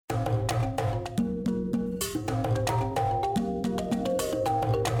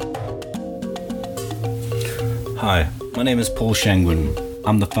Hi, my name is Paul Shangwin.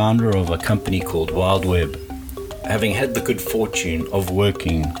 I'm the founder of a company called WildWeb. Having had the good fortune of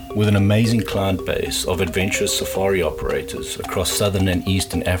working with an amazing client base of adventurous safari operators across southern and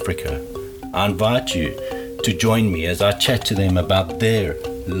eastern Africa, I invite you to join me as I chat to them about their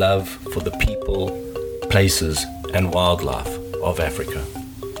love for the people, places, and wildlife of Africa.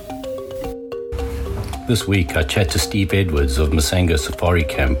 This week, I chat to Steve Edwards of Masango Safari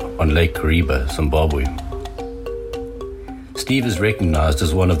Camp on Lake Kariba, Zimbabwe. Steve is recognized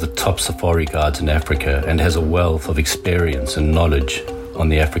as one of the top safari guides in Africa and has a wealth of experience and knowledge on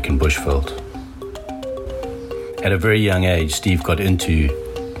the African bushveld. At a very young age, Steve got into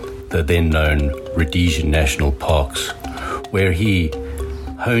the then-known Rhodesian National Parks, where he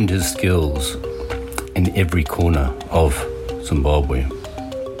honed his skills in every corner of Zimbabwe.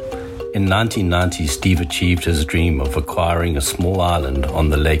 In 1990, Steve achieved his dream of acquiring a small island on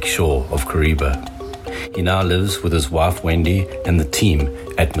the lake shore of Kariba. He now lives with his wife Wendy and the team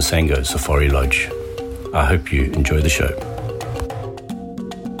at Masango Safari Lodge. I hope you enjoy the show.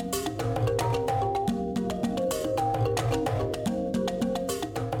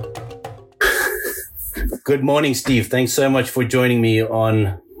 Good morning, Steve. Thanks so much for joining me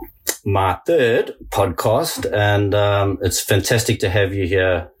on my third podcast, and it's fantastic to have you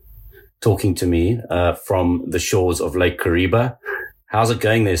here talking to me from the shores of Lake Kariba. How's it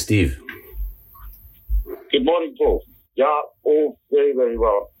going there, Steve? Good morning, Paul. Yeah, all very, very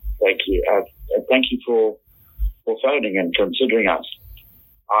well. Thank you. And thank you for phoning and considering us.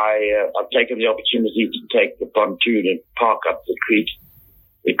 I've taken the opportunity to take the pontoon and park up the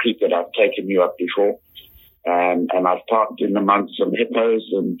creek that I've taken you up before. And I've parked in amongst some hippos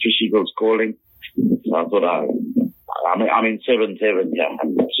and fish eagles calling. So I thought I'm in 7-7 here.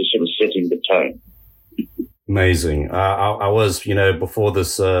 I'm just sort of setting the tone. Amazing. I was, before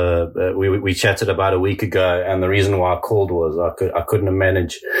this, we chatted about a week ago, and the reason why I called was I couldn't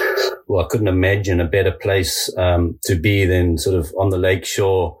imagine a better place to be than sort of on the lake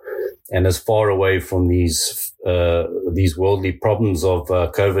shore and as far away from these worldly problems of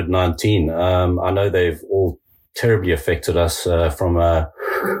COVID-19. I know they've all terribly affected us from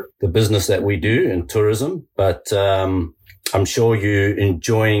the business that we do in tourism, but I'm sure you're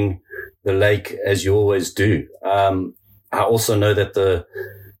enjoying the lake as you always do. I also know that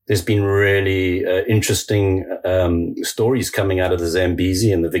there's been really interesting stories coming out of the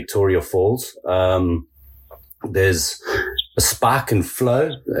Zambezi and the Victoria Falls. There's a spike in flow.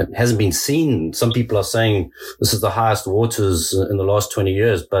 It hasn't been seen. Some people are saying this is the highest waters in the last 20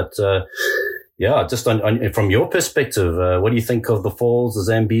 years. But just from your perspective, what do you think of the falls, the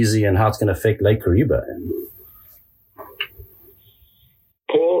Zambezi, and how it's going to affect Lake Kariba?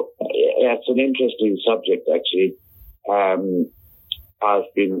 Paul, it's an interesting subject, actually.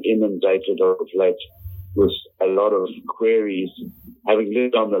 I've been inundated of late with a lot of queries. Having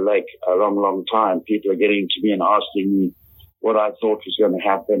lived on the lake a long, long time, people are getting to me and asking me what I thought was going to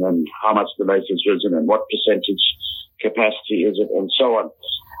happen and how much the lake has risen and what percentage capacity is it and so on.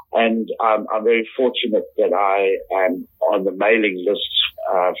 And I'm very fortunate that I am on the mailing list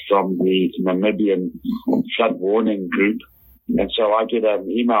from the Namibian flood warning group. And so I get an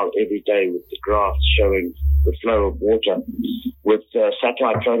email every day with the graphs showing the flow of water with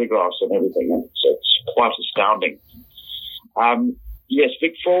satellite photographs and everything. And so it's quite astounding. Yes,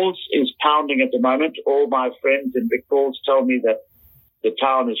 Vic Falls is pounding at the moment. All my friends in Vic Falls tell me that the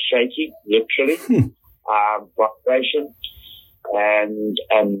town is shaking, literally, vibration, and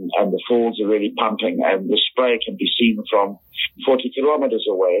the falls are really pumping, and the spray can be seen from 40 kilometers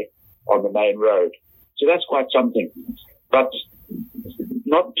away on the main road. So that's quite something. But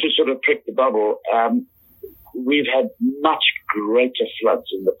not to sort of prick the bubble, we've had much greater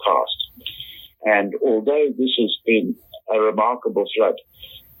floods in the past. And although this has been a remarkable flood,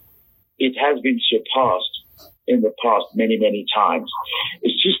 it has been surpassed in the past many, many times.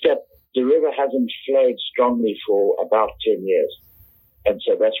 It's just that the river hasn't flowed strongly for about 10 years. And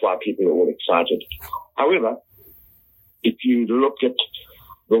so that's why people are all excited. However, if you look at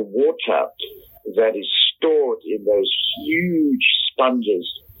the water that is stored in those huge sponges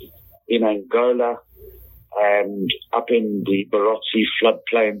in Angola and up in the Barotse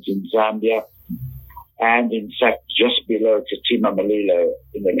floodplains in Zambia, and in fact just below Katima Mulilo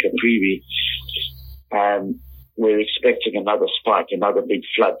in the Caprivi, we're expecting another spike, another big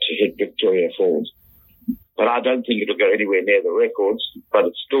flood to hit Victoria Falls. But I don't think it'll go anywhere near the records, but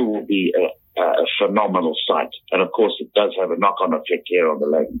it still will be a phenomenal sight. And of course it does have a knock-on effect here on the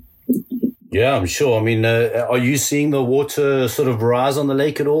lake. Yeah, I'm sure. I mean, are you seeing the water sort of rise on the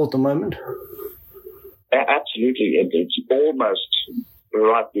lake at all at the moment? Absolutely. It's almost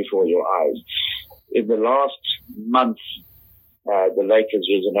right before your eyes. In the last month, the lake has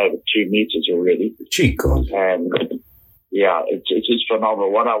risen over 2 meters already. Gee, God. And yeah, it is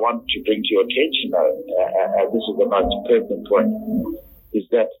phenomenal. What I want to bring to your attention, though, this is the most pertinent point, is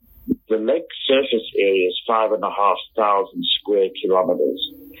that the lake surface area is 5,500 square kilometers.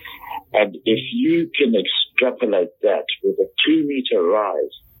 And if you can extrapolate that with a 2-meter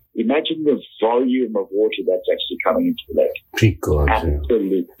rise, imagine the volume of water that's actually coming into the lake. Gee, God.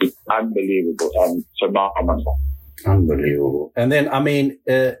 Absolutely unbelievable and phenomenal. Unbelievable. And then, I mean,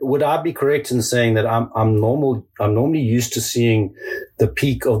 would I be correct in saying that I'm normally used to seeing the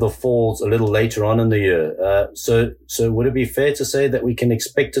peak of the falls a little later on in the year? So would it be fair to say that we can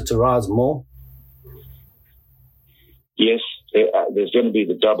expect it to rise more? Yes, there's going to be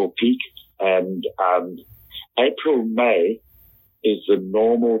the double peak, and April, May is the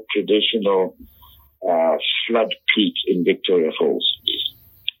normal traditional flood peak in Victoria Falls,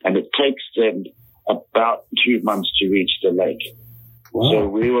 and it takes them about 2 months to reach the lake. Wow. So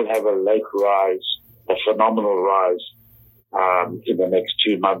we will have a lake rise, a phenomenal rise, in the next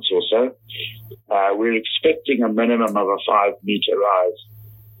 2 months or so. We're expecting a minimum of a 5-meter rise.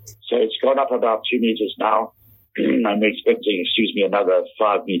 So it's gone up about 2 meters now. I'm expecting, another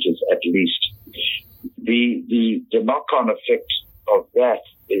 5 meters at least. The knock-on effect of that,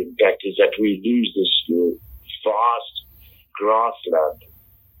 in fact, is that we lose this vast grassland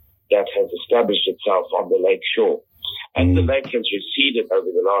that has established itself on the lake shore. And the lake has receded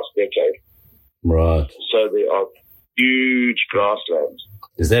over the last decade. Right. So there are huge grasslands.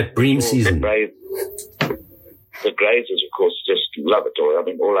 Is that bream season? The grazers, of course, just love it all. I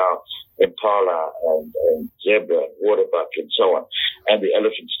mean, all our impala and zebra and waterbuck and so on, and the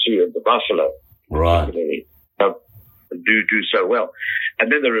elephants too, and the buffalo. Right. Do so well.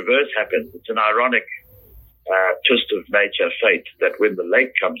 And then the reverse happens. It's an ironic twist of nature, fate, that when the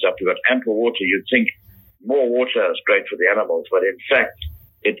lake comes up, you've got ample water. You'd think more water is great for the animals, but in fact,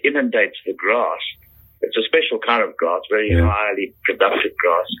 it inundates the grass. It's a special kind of grass, very highly productive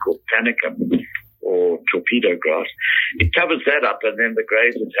grass called panicum or torpedo grass. It covers that up, and then the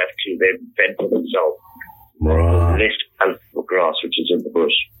grazers have to then fend for themselves. Right. Less colorful grass, which is in the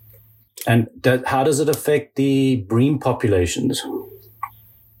bush. And how does it affect the bream populations?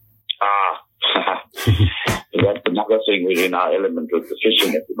 That's another thing within our element with the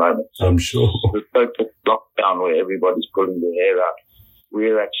fishing at the moment. So I'm sure. the total lockdown where everybody's pulling their hair out,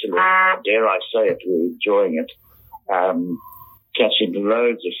 we're actually, dare I say it, we're enjoying it. Catching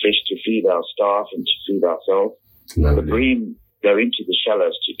loads of fish to feed our staff and to feed ourselves. The bream go into the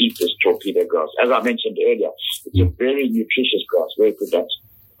shallows to eat this torpedo grass. As I mentioned earlier, it's a very nutritious grass, very productive.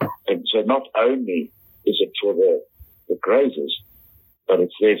 And so not only is it for the grazers, but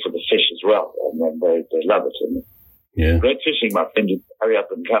it's there for the fish as well. And then they love it. And great fishing, my friend. You hurry up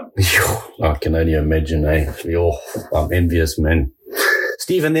and come. I can only imagine, I'm envious, man.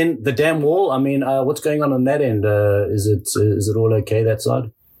 Steve, and then the dam wall, I mean, what's going on that end? Is it all okay, that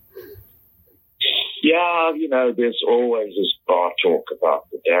side? Yeah, there's always this bar talk about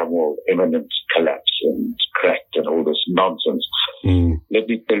the dam wall imminent collapse and cracked and all this nonsense. Let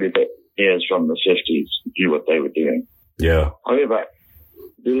me tell you that years from the 50s knew what they were doing. Yeah. However,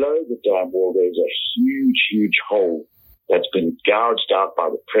 below the dam wall, there's a huge, huge hole that's been gouged out by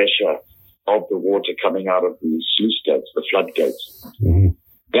the pressure of the water coming out of the sluice gates, the floodgates.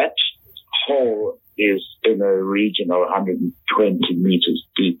 That hole is in a region of 120 meters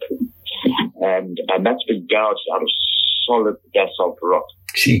deep. And that's been gouged out of solid basalt rock.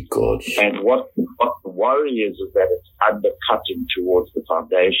 Gee, God. And what the worry is that it's undercutting towards the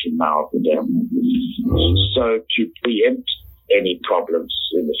foundation now of the dam. So to preempt any problems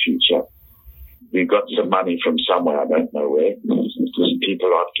in the future, we got some money from somewhere, I don't know where, because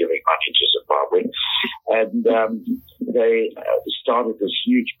people aren't giving money to Zimbabwe. And they started this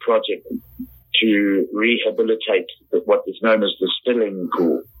huge project to rehabilitate what is known as the spilling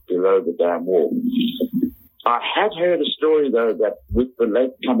pool below the dam wall. I had heard a story, though, that with the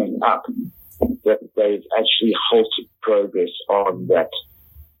lake coming up, that they've actually halted progress on that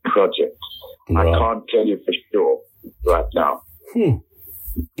project. Right. I can't tell you for sure right now.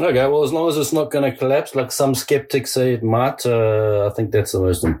 Okay, well, as long as it's not going to collapse, like some skeptics say it might, I think that's the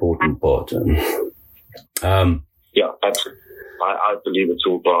most important part. Yeah, absolutely. I believe it's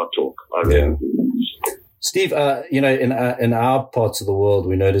all bar talk. I really do. Steve, in our parts of the world,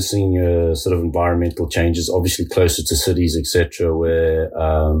 we're noticing sort of environmental changes, obviously closer to cities, etc., where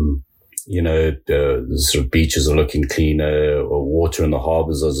the sort of beaches are looking cleaner, or water in the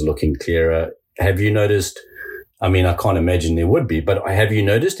harbors is looking clearer. Have you noticed? I mean, I can't imagine there would be, but have you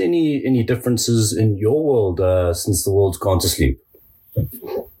noticed any differences in your world since the world's gone to sleep?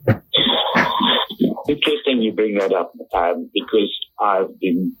 Interesting you bring that up, because I've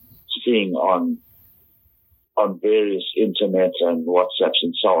been seeing on various internet and WhatsApps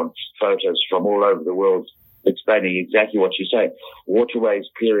and so on, photos from all over the world explaining exactly what you say. Waterways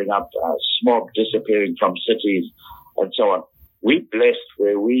clearing up, smog disappearing from cities, and so on. We're blessed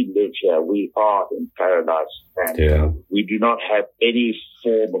where we live here. We are in paradise. And we do not have any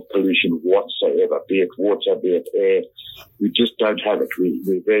form of pollution whatsoever, be it water, be it air. We just don't have it.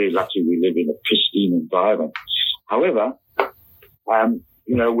 We're very lucky we live in a pristine environment. However, when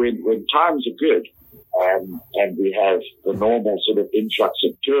times are good, and we have the normal sort of influx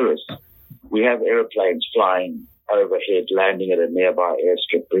of tourists, we have airplanes flying overhead, landing at a nearby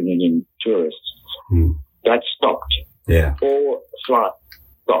airstrip, bringing in tourists. That stopped. Yeah. All flights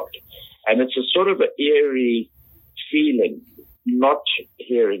stopped. And it's a sort of an eerie feeling not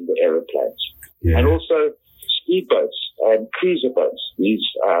hearing the aeroplanes. Yeah. And also speedboats and cruiser boats, these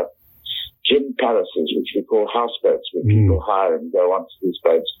gin palaces, which we call houseboats, where people hire and go onto these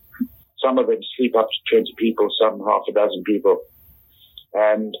boats. Some of them sleep up to 20 people, some half a dozen people.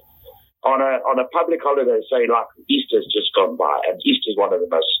 And on a public holiday, say like Easter's just gone by, and Easter's one of the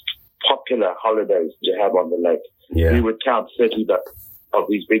most popular holidays to have on the lake. Yeah. We would count 30 of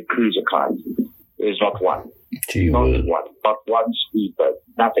these big cruiser kinds. There's not one. Not one speedboat,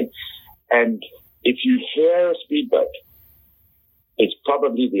 nothing. And if you hear a speedboat, it's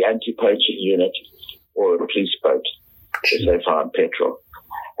probably the anti-poaching unit or a police boat if they find petrol.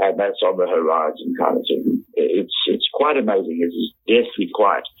 And that's on the horizon kind of thing. It's quite amazing. It's deathly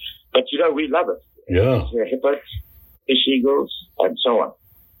quiet. But, we love it. Yeah. Hippos, fish eagles, and so on.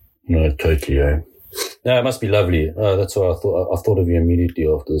 No, totally, yeah. No, it must be lovely. That's why I thought of you immediately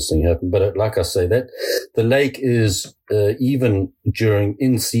after this thing happened. But like I say, that the lake is, even during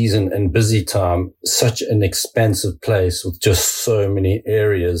in-season and busy time, such an expansive place with just so many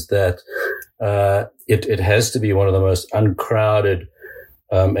areas that it has to be one of the most uncrowded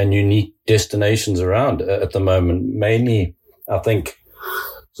and unique destinations around at the moment. Mainly, I think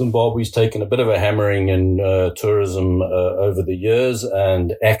Zimbabwe's taken a bit of a hammering in tourism over the years,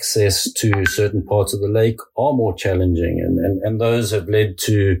 and access to certain parts of the lake are more challenging, and those have led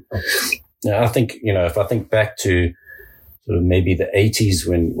to, I think, if I think back to sort of maybe the 80s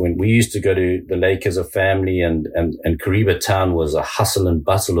when we used to go to the lake as a family, and Kariba town was a hustle and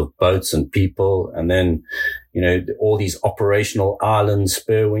bustle of boats and people, and then all these operational islands,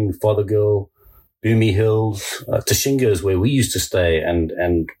 Spurwing, Fothergill, Boomy Hills, Tashinga is where we used to stay, and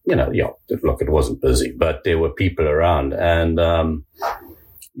look, it wasn't busy, but there were people around, and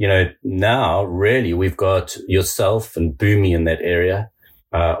now really we've got yourself and Boomy in that area,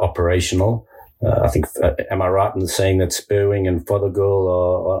 operational. I think, am I right in saying that Spurwing and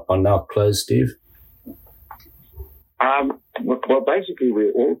Fothergill are now closed, Steve? Well, basically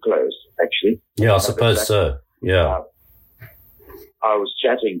we're all closed, actually. Yeah, I suppose so. Yeah. I was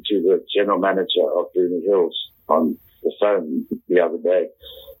chatting to the general manager of Boomy Hills on the phone the other day,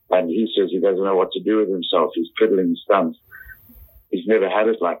 and he says he doesn't know what to do with himself. He's twiddling his thumbs. He's never had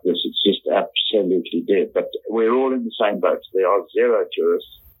it like this. It's just absolutely dead. But we're all in the same boat. There are zero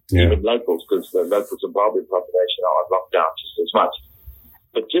tourists, even locals, because the local Zimbabwean population are on lockdown just as much.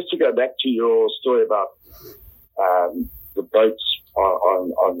 But just to go back to your story about the boats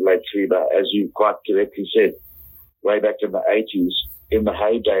on Lake Kariba, as you quite correctly said, way back in the 80s, in the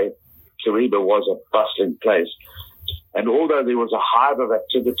heyday, Kariba was a bustling place. And although there was a hive of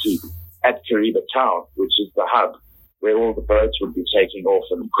activity at Kariba town, which is the hub, where all the boats would be taking off,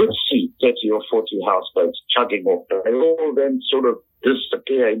 and could see 30 or 40 houseboats chugging off, they all then sort of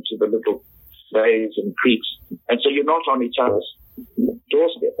disappear into the little bays and creeks. And so you're not on each other's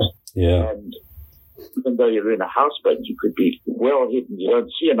doorsteps. Yeah. And even though you're in a houseboat, you could be well hidden. You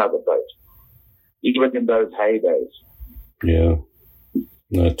don't see another boat, even in those heydays. Yeah.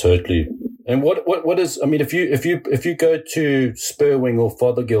 No, totally. And what is, I mean, if you go to Spurwing or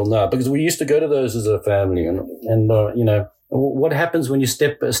Fothergill now, because we used to go to those as a family, and what happens when you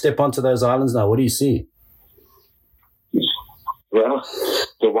step onto those islands now? What do you see? Well,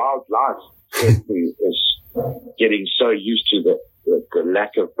 the wildlife certainly is getting so used to the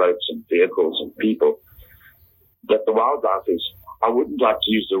lack of boats and vehicles and people that the wildlife is, I wouldn't like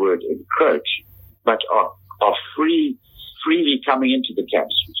to use the word encroach, but are freely coming into the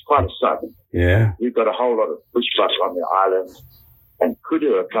camps. It's quite a sight. Yeah. We've got a whole lot of bushbuck on the island, and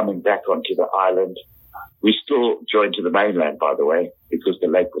kudu are coming back onto the island. We still joined to the mainland, by the way, because the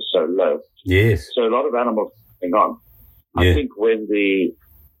lake was so low. Yes. So a lot of animals coming on. Yeah. I think when the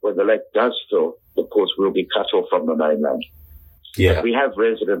lake does fill, of course, we'll be cut off from the mainland. Yeah. But we have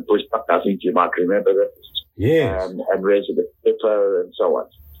resident bushbuck. I think you might remember that. Yes. And resident hippo and so on.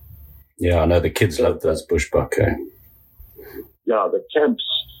 Yeah, I know the kids love those bushbuck. Yeah, the camps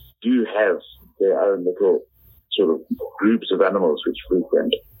do have their own little sort of groups of animals which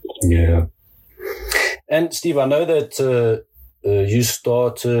frequent. Yeah. And Steve, I know that you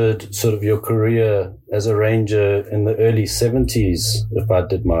started sort of your career as a ranger in the early 70s, if I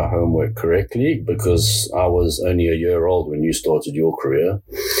did my homework correctly, because I was only a year old when you started your career.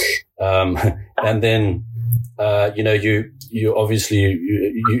 And then, you obviously,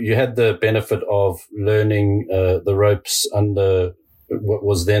 you had the benefit of learning the ropes under what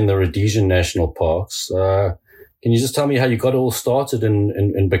was then the Rhodesian National Parks. Can you just tell me how you got all started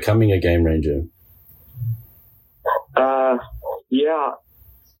in becoming a game ranger? Yeah,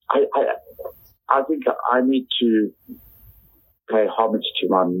 I think I need to pay homage to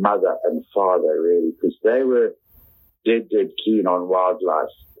my mother and father, really, because they were dead keen on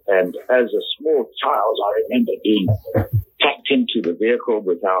wildlife. And as a small child, I remember being packed into the vehicle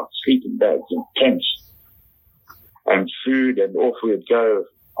with our sleeping bags and tents and food, and off we'd go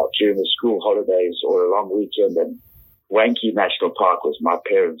during the school holidays or a long weekend. And Wankie National Park was my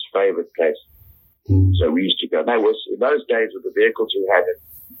parents' favorite place. So we used to go. That was, in those days with the vehicles we had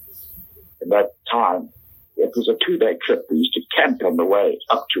in that time, it was a 2-day trip. We used to camp on the way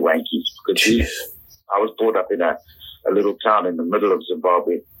up to Wankie's because I was brought up in a little town in the middle of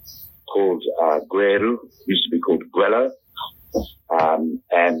Zimbabwe called Gweru, used to be called Gwelo.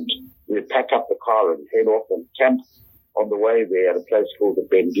 And we'd pack up the car and head off and camp on the way there at a place called the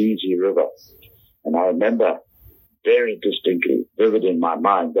Bendizi River. And I remember very distinctly, vivid in my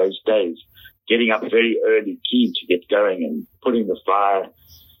mind, those days, getting up very early, keen to get going and putting a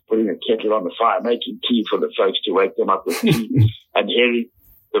kettle on the fire, making tea for the folks to wake them up with tea and hearing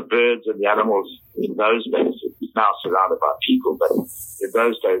the birds and the animals in those days. It's now surrounded by people, but in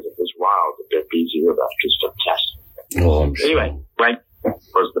those days it was wild. The Bendizi River was fantastic. Oh, I'm sure. Anyway, Wank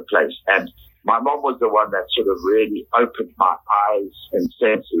was the place. And my mom was the one that sort of really opened my eyes and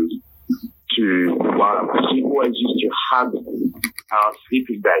senses to wildlife. She always used to hug our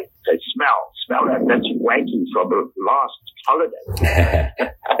sleeping bag. Say, smell that. That's Wankie from the last holiday.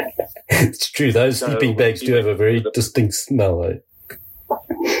 It's true. Those sleeping bags do have a very distinct smell.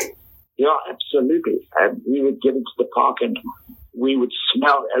 Yeah, absolutely. And we would get into the park and we would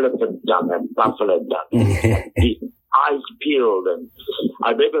smell elephant dung and buffalo dung. The eyes peeled. And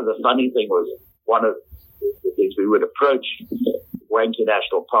I remember the funny thing was one of the things we would approach Wankie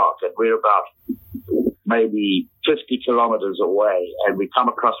National Park, and we're about maybe 50 kilometers away, and we come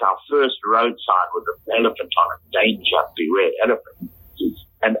across our first road sign with an elephant on it, danger, beware, elephant.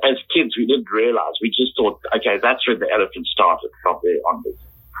 And as kids, we didn't realize. We just thought, okay, that's when the elephant started from there onwards.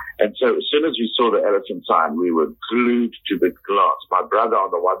 And so as soon as we saw the elephant sign, we were glued to the glass, my brother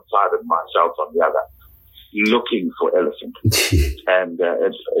on the one side and myself on the other, looking for elephant. And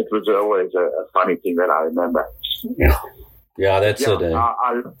it was always a funny thing that I remember. Yeah, that's it. For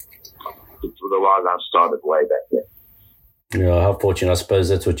the wildlife started way back then. Yeah, how fortunate. I suppose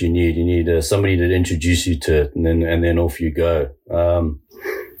that's what you need. You need somebody to introduce you to it, and then off you go.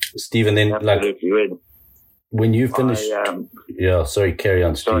 Stephen, then when you finish, sorry, carry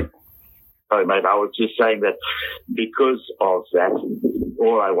on, Steve. Sorry, mate. I was just saying that because of that,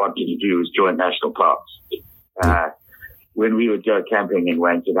 all I wanted to do was join national parks. When we would go camping in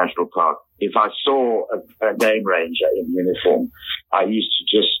Wankie National Park, if I saw a game ranger in uniform, I used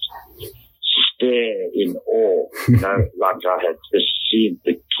to just stare in awe, like I had just seen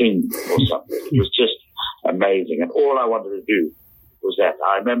the king or something. It was just amazing. And all I wanted to do was that.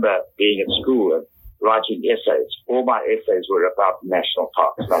 I remember being at school and writing essays. All my essays were about national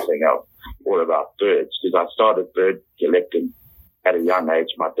parks, nothing else, all about birds, because I started bird collecting at a young age.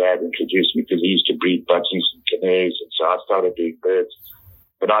 My dad introduced me because he used to breed budgies and canaries, and so I started doing birds,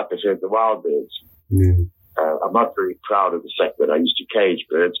 but I preferred the wild birds. Mm. I'm not very proud of the fact that I used to cage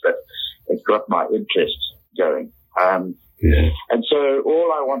birds, but it got my interest going. And so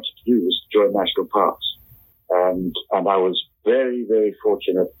all I wanted to do was join national parks. And I was very, very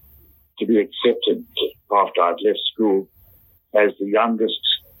fortunate to be accepted after I'd left school as the youngest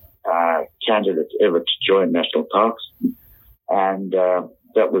candidate ever to join national parks. And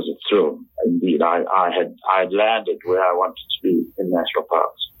that was a thrill indeed. I had landed where I wanted to be in national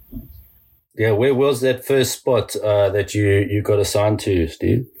parks. Yeah, where was that first spot that you got assigned to,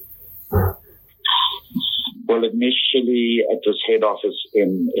 Steve? Well, initially it was head office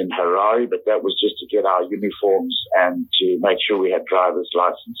in Harare, but that was just to get our uniforms and to make sure we had driver's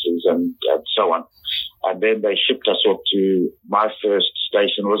licenses and so on. And then they shipped us off to, my first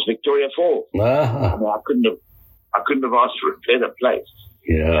station was Victoria Falls. Ah. I mean, I couldn't have asked for a better place.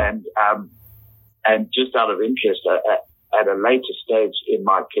 Yeah. And just out of interest, at a later stage in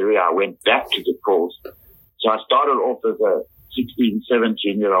my career, I went back to the Falls. So I started off as a 16,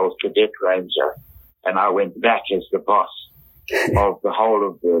 17-year-old cadet ranger, and I went back as the boss of the whole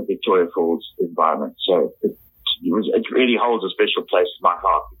of the Victoria Falls environment. So it really holds a special place in my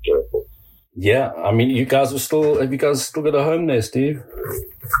heart, Victoria Falls. Yeah, I mean, have you guys still got a home there, Steve?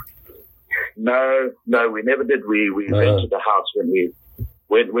 No, we never did. We rented a house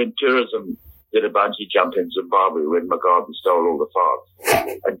when tourism did a bungee jump in Zimbabwe, when Mugabe stole all the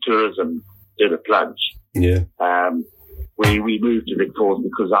farms, and tourism did a plunge. Yeah. We moved to Vic Falls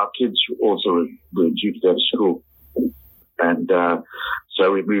because our kids also were due to go to school. And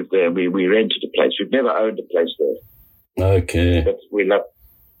so we moved there. We rented a place. We've never owned a place there. Okay. But we love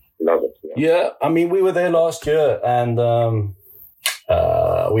it. Yeah, I mean, we were there last year, and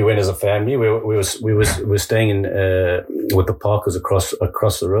we went as a family. We were staying in with the Parkers across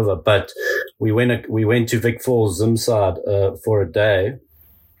the river, but we went to Vic Falls, Zimside, for a day,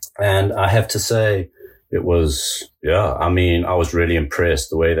 and I have to say, it was, I mean, I was really impressed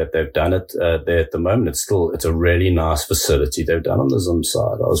the way that they've done it there at the moment. It's a really nice facility they've done on the Zim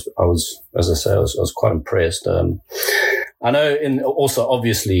side. I was, as I say, I was quite impressed. I know also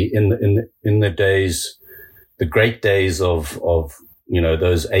obviously in the days, the great days of,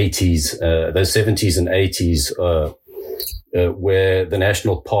 those 80s, those 70s and 80s, where the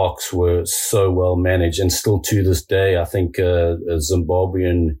national parks were so well managed, and still to this day, I think,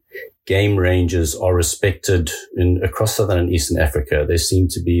 Zimbabwean game rangers are respected across Southern and Eastern Africa. They seem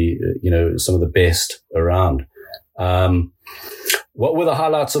to be, some of the best around. What were the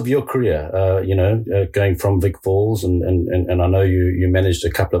highlights of your career, going from Vic Falls and I know you managed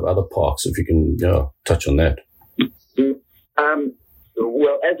a couple of other parks, if you can touch on that.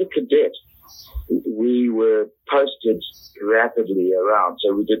 Well, as a cadet, we were posted rapidly around.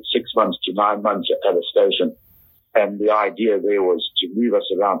 So we did 6 months to 9 months at a station. And the idea there was to move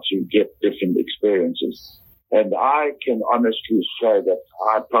us around to get different experiences. And I can honestly say that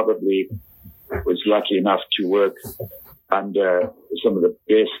I probably was lucky enough to work under some of the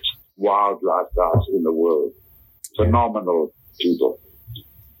best wildlife guides in the world. Phenomenal people.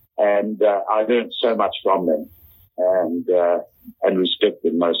 And I learned so much from them and respect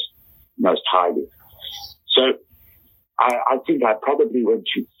them most highly. So I think I probably went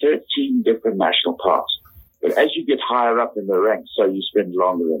to 13 different national parks. But as you get higher up in the ranks, so you spend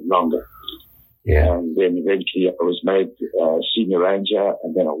longer and longer. Yeah. And then eventually I was made senior ranger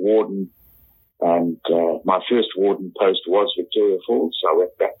and then a warden. And my first warden post was Victoria Falls, so I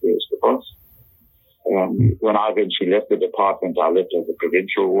went back there as the boss. When I eventually left the department, I left as a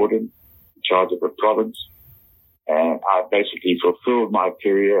provincial warden in charge of a province. And I basically fulfilled my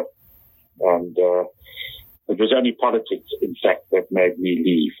career. And it was only politics, in fact, that made me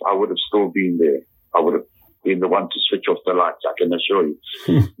leave. I would have still been there. I would have been the one to switch off the lights, I can assure you.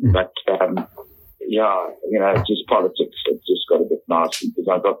 But, just politics, it just got a bit nasty because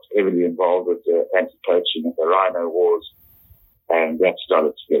I got heavily involved with the anti-poaching and the rhino wars, and that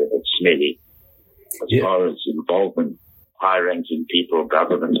started to get a bit smelly as far as involvement, high-ranking people,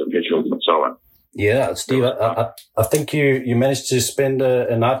 government officials, and so on. Yeah, Steve, I think you managed to spend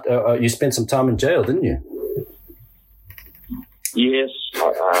a night, you spent some time in jail, didn't you? Yes,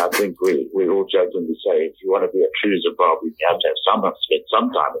 I think we all jokingly say if you want to be a true Zimbabwean, you have to have spend some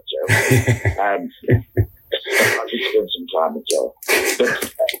time in jail. I did spend some time in jail.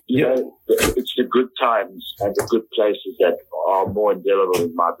 But, it's the good times and the good places that are more indelible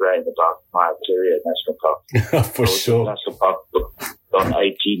in my brain about my career at National Park. For sure. National Park on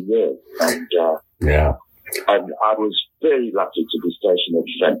 18 years. And I was very lucky to be stationed at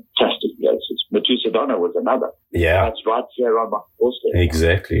fantastic places. Matusadona was another. Yeah. That's right there on my doorstep.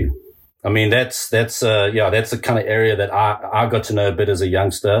 Exactly. I mean, that's the kind of area that I got to know a bit as a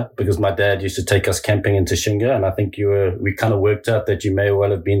youngster because my dad used to take us camping into Shinga, and I think we kind of worked out that you may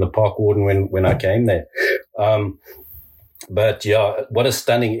well have been the park warden when I came there. But yeah, what a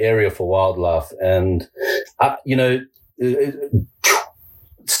stunning area for wildlife. And,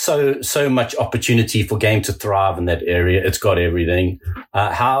 so much opportunity for game to thrive in that area. It's got everything.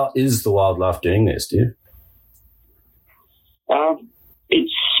 How is the wildlife doing there, Steve?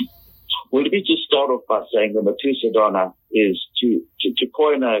 Let me just start off by saying the Matusadona is, to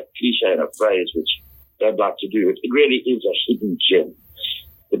coin a cliche and a phrase, which I'd like to do, it really is a hidden gem.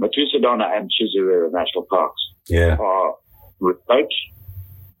 The Matusadona and Chizurera National Parks are remote,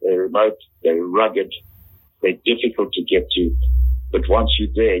 they're rugged, they're difficult to get to, but once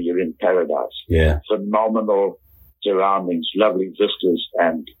you're there, you're in paradise. Yeah. Phenomenal surroundings, lovely vistas,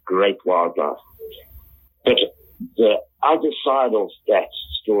 and great wildlife. But the other side of that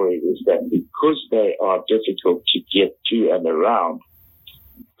story is that because they are difficult to get to and around,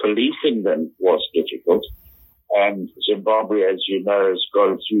 policing them was difficult. And Zimbabwe, as you know, has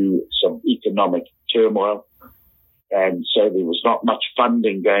gone through some economic turmoil. And so there was not much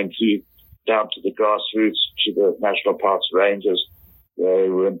funding going through down to the grassroots, to the national parks rangers. They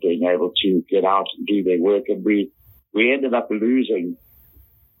weren't being able to get out and do their work. And we ended up losing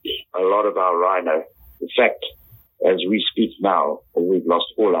a lot of our rhino. In fact, as we speak now, we've lost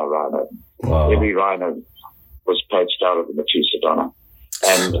all our rhino. Wow. Every rhino was poached out of the Matusa Donna.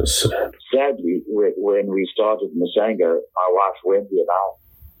 And sadly, when we started Masango, my wife Wendy and I,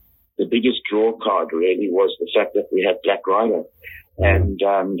 the biggest draw card really was the fact that we had black rhino. And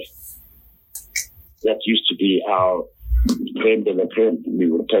that used to be our creme de la creme.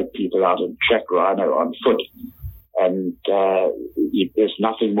 We would take people out and track rhino on foot. And there's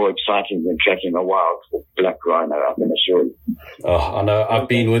nothing more exciting than tracking a wild black rhino, I can assure you. Oh, I know. I've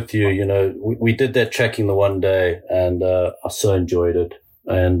been with you. You know, we did that tracking the one day, and I so enjoyed it.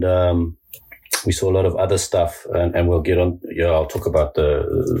 And we saw a lot of other stuff, and we'll get on. Yeah, I'll talk about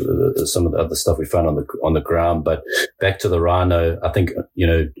some of the other stuff we found on the ground. But back to the rhino, I think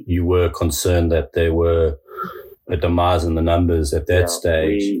you were concerned that there were a demise in the numbers at that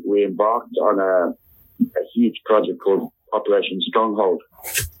stage. We embarked on a huge project called Operation Stronghold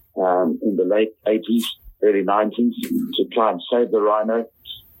in the late 80s, early 90s to try and save the rhino.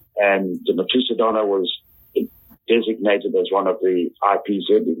 And the Matusa Donna was designated as one of the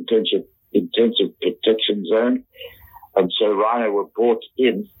IPZ, intensive protection zone. And so rhino were brought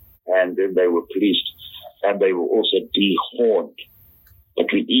in and then they were policed and they were also dehorned. But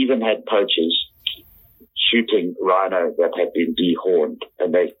we even had poachers shooting rhino that had been dehorned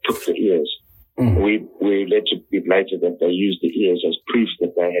and they took the ears. We led to believe later that they used the ears as proof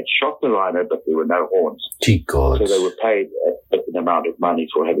that they had shot the rhino, but there were no horns. Gee God. So they were paid a certain amount of money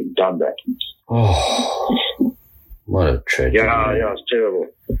for having done that. Oh, what a tragedy. Yeah, it's terrible.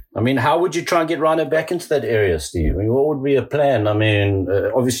 I mean, how would you try and get rhino back into that area, Steve? I mean, what would be a plan? I mean,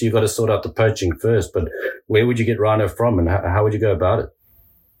 obviously you've got to sort out the poaching first, but where would you get rhino from and how would you go about it?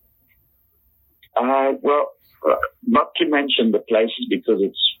 Not to mention the places because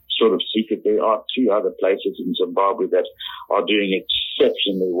it's sort of secret. There are two other places in Zimbabwe that are doing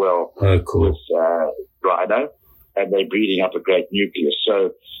exceptionally well with rhino, and they're breeding up a great nucleus.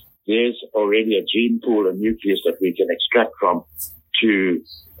 So there's already a gene pool, a nucleus that we can extract from to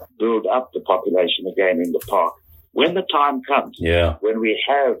build up the population again in the park. When the time comes, when we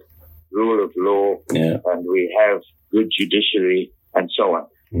have rule of law and we have good judiciary and so on,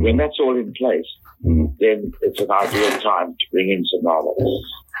 when that's all in place, then it's an ideal time to bring in some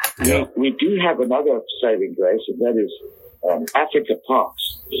rhino. We do have another saving grace, and that is Africa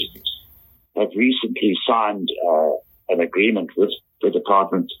Parks have recently signed an agreement with the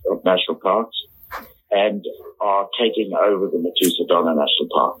Department of National Parks and are taking over the Matusa Donna National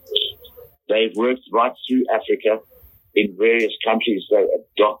Park. They've worked right through Africa. In various countries, they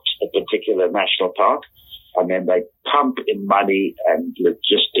adopt a particular national park, and then they pump in money and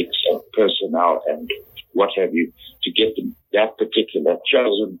logistics and personnel and what have you to get that particular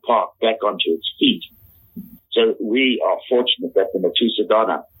chosen park back onto its feet. So we are fortunate that the Matusa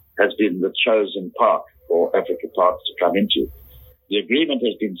Donna has been the chosen park for Africa Parks to come into. The agreement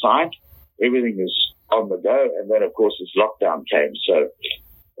has been signed. Everything is on the go. And then, of course, this lockdown came. So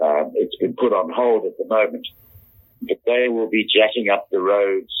it's been put on hold at the moment. But they will be jacking up the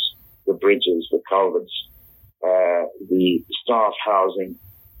roads, the bridges, the culverts, the staff housing.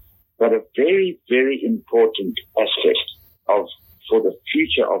 But a very, very important aspect for the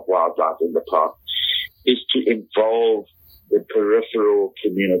future of wildlife in the park is to involve the peripheral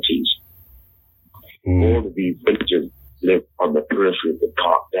communities. All of these villages live on the periphery of the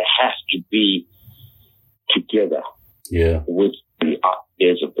park. They have to be together with the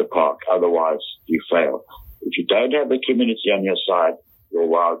ideas of the park. Otherwise, you fail. If you don't have the community on your side, your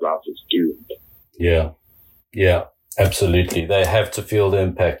wildlife is doomed. Yeah, absolutely. They have to feel the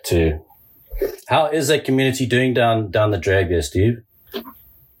impact too. How is that community doing down the drag there, Steve?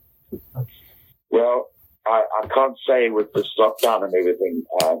 Well, I can't say with this lockdown and everything,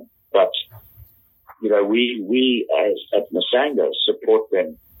 but we as at Masango support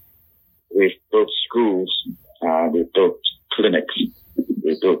them. We've built schools, we've built clinics,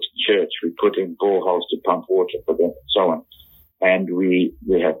 we built church, we put in boreholes to pump water for them, and so on. And we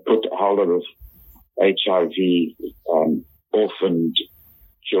have put a whole lot of HIV orphaned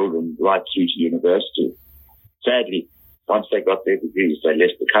children right through to university. Sadly, once they got their degrees, they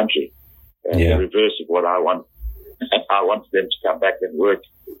left the country. The reverse of what I want. I want them to come back and work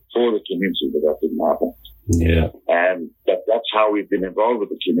for the community, but that didn't happen. Yeah. And that's how we've been involved with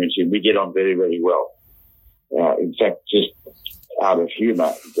the community, and we get on very, very well. In fact, just out of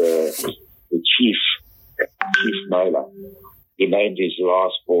humor, the chief Mola, he named his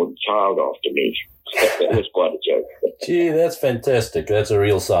last born child after me. That was quite a joke. Gee, that's fantastic. That's a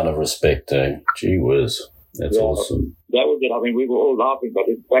real sign of respect, eh? Gee whiz. That's awesome. That was it. I mean, we were all laughing, but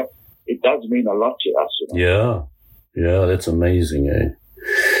in fact, it does mean a lot to us. You know? Yeah, that's amazing, eh?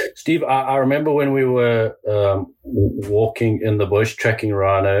 Steve, I remember when we were walking in the bush, tracking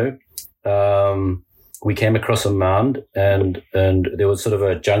rhino, we came across a mound, and there was sort of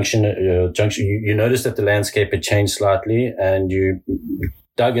a junction. You noticed that the landscape had changed slightly, and you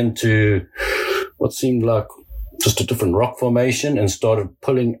dug into what seemed like just a different rock formation and started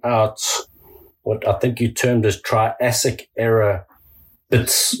pulling out what I think you termed as Triassic era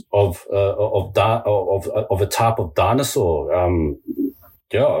bits of a type of dinosaur.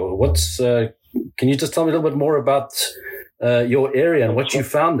 Can you just tell me a little bit more about your area and what you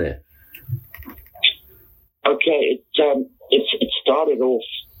found there? Okay, it started off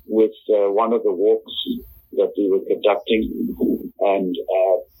with one of the walks that we were conducting, and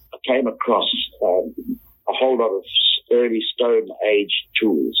I came across a whole lot of early Stone Age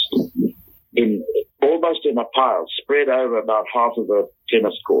tools almost in a pile, spread over about half of a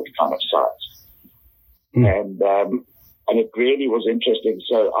tennis court kind of size. And it really was interesting.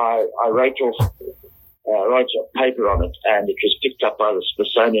 So I wrote a paper on it, and it was picked up by the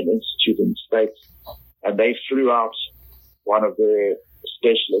Smithsonian Institute in the States, and they flew out one of their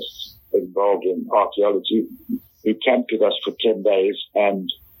specialists involved in archaeology, who camped with us for 10 days and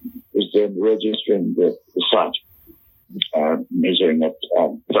was then registering the site, measuring it,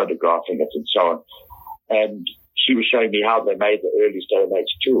 photographing it, and so on. And she was showing me how they made the early Stone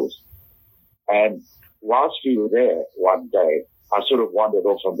Age tools. And whilst we were there one day, I sort of wandered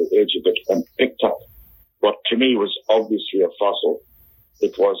off on the edge of it and picked up what to me was obviously a fossil.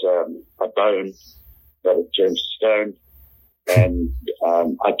 It was a bone that had turned to stone. And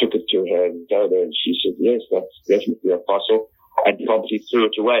I took it to her and told her, and she said, yes, that's definitely a fossil, and promptly threw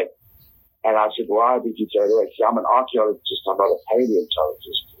it away. And I said, why did you throw it away? She said, I'm an archaeologist, I'm not a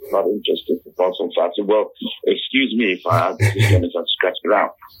paleontologist. I'm not interested in fossils. So I said, well, excuse me if I just going to scratch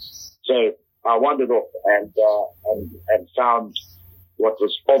around. So I wandered off and found what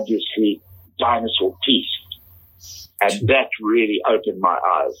was obviously dinosaur teeth. And that really opened my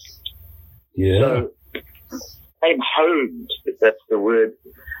eyes. Yeah. So I'm honed, if that's the word,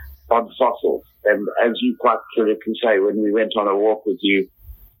 on fossils. And as you quite correctly say, when we went on a walk with you,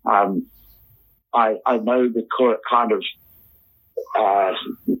 I know the kind of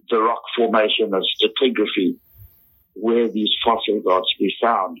the rock formation of stratigraphy where these fossils are to be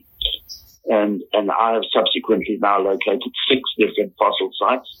found. And I have subsequently now located 6 different fossil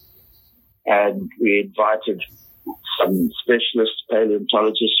sites. And we invited some specialist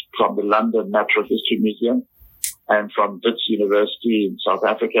paleontologists from the London Natural History Museum and from Wits University in South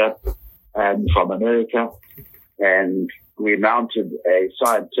Africa and from America. And we mounted a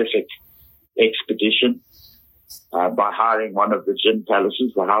scientific expedition by hiring one of the gin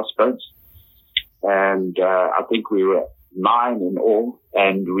palaces, the houseboats. And I think we were 9 in all,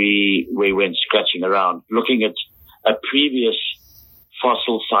 and we went scratching around, looking at a previous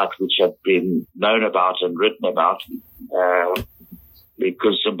fossil site which had been known about and written about,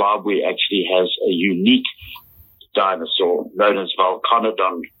 because Zimbabwe actually has a unique dinosaur known as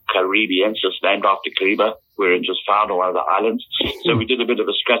Volcanodon caribensis, named after Kariba, where it was found on one of the islands. So we did a bit of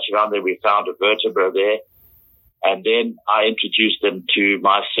a scratch around there. We found a vertebra there. And then I introduced them to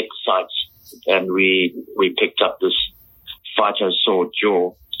my 6 sites, and we picked up this phytosaur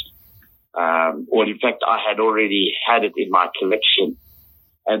jaw. Well, in fact, I had already had it in my collection.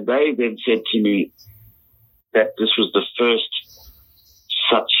 And they then said to me that this was the first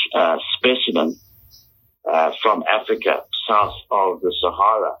such specimen from Africa, south of the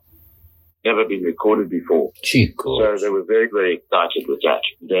Sahara. Never been recorded before. So they were very, very excited with that.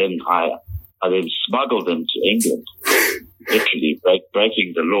 Then I then smuggled them to England, literally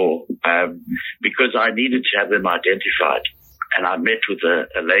breaking the law, because I needed to have them identified. And I met with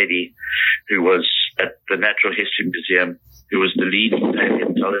a lady who was at the Natural History Museum, who was the lead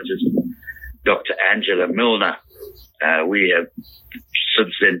paleontologist, Dr. Angela Milner. We have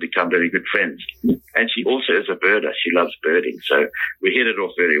since then become very good friends. And she also is a birder. She loves birding. So we hit it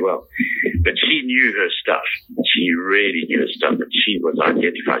off very well. But she knew her stuff. She really knew her stuff, and she was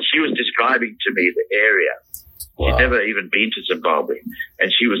identified. She was describing to me the area. Wow. She'd never even been to Zimbabwe.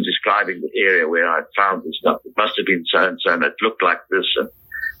 And she was describing the area where I'd found this stuff. It must have been so-and-so, and it looked like this. And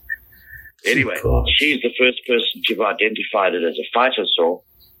anyway, she's the first person to have identified it as a phytosaur.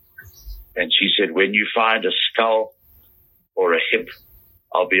 And she said, when you find a skull or a hip,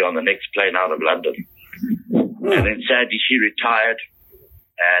 I'll be on the next plane out of London. And then sadly she retired,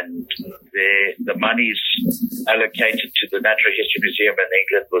 and the monies allocated to the Natural History Museum in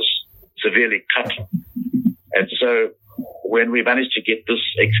England was severely cut. And so when we managed to get this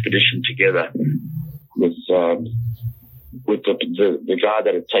expedition together with the guy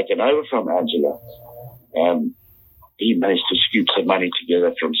that had taken over from Angela, he managed to scoop some money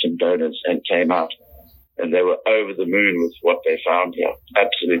together from some donors and came out, and they were over the moon with what they found here.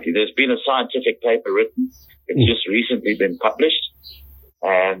 Absolutely. There's been a scientific paper written. It's just recently been published.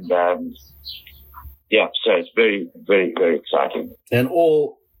 And, so it's very, very, very exciting. And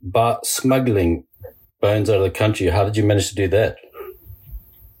all but smuggling bones out of the country. How did you manage to do that?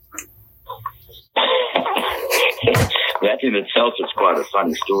 That in itself is quite a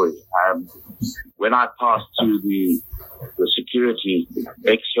funny story. When I passed through the security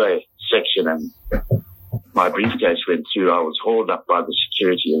X-ray section and my briefcase went through, I was hauled up by the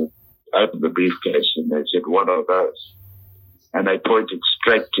security and opened the briefcase, and they said, "What are those?" And they pointed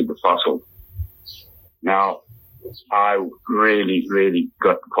straight to the fossil. Now, I really, really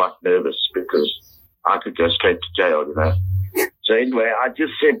got quite nervous because I could go straight to jail, you know. So anyway, I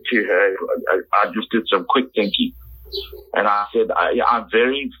just said to her, I just did some quick thinking. And I said, I'm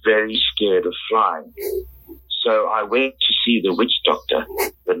very, very scared of flying. So I went to see the witch doctor,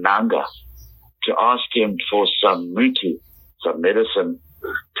 the Nanga, to ask him for some muti, some medicine,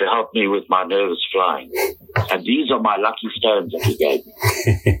 to help me with my nervous flying. And these are my lucky stones that he gave me.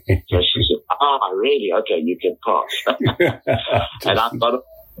 So she said, really? Okay, you can pass. And I got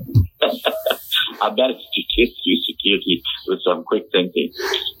I managed to get through security with some quick thinking.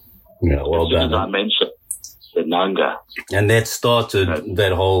 Yeah, well done. As I mentioned, the Nanga. And that started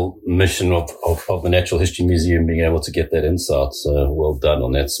that whole mission of the Natural History Museum being able to get that insight. So well done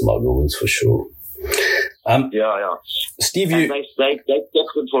on that smuggle, that's for sure. Yeah. Steve, they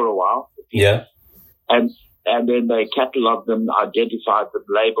kept them for a while. Yeah. And then they catalogued them, identified them,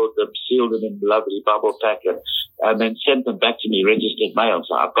 labeled them, sealed them in lovely bubble packet, and then sent them back to me, registered mail.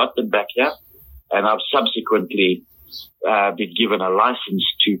 So I've got them back here, and I've subsequently been given a license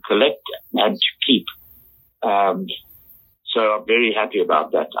to collect and to keep. So I'm very happy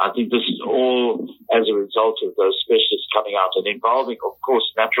about that. I think this is all as a result of those specialists coming out and involving, of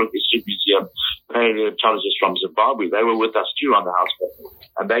course, Natural History Museum paleontologists from Zimbabwe. They were with us too on the houseboat,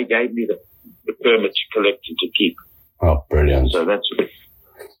 and they gave me the permit to collect and to keep. Oh, brilliant. So that's it.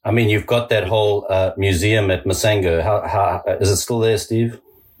 I mean, you've got that whole museum at Masango. How is it still there, Steve?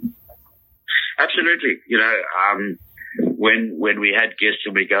 Absolutely. You know, when we had guests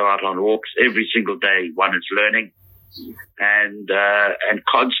and we go out on walks, every single day one is learning and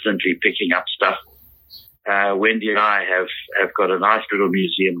constantly picking up stuff. Wendy and I have got a nice little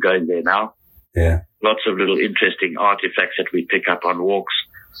museum going there now. Yeah. Lots of little interesting artifacts that we pick up on walks.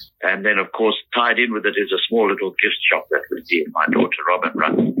 And then, of course, tied in with it is a small little gift shop that Wendy and my daughter Robin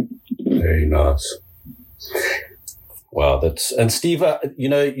run. Very nice. Wow, and Steve, you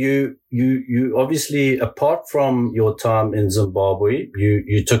know, you obviously, apart from your time in Zimbabwe,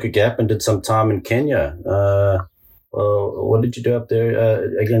 you took a gap and did some time in Kenya. What did you do up there?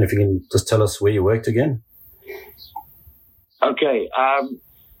 Again, if you can just tell us where you worked again. Okay.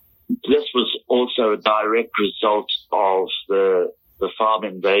 This was also a direct result of the farm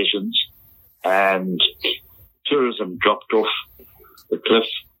invasions, and tourism dropped off the cliff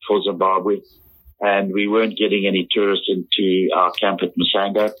for Zimbabwe, and we weren't getting any tourists into our camp at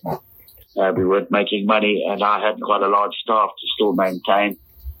Masango. We weren't making money, and I had quite a large staff to still maintain.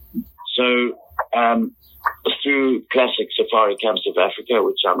 So through Classic Safari Camps of Africa,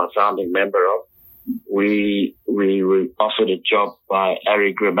 which I'm a founding member of, we were offered a job by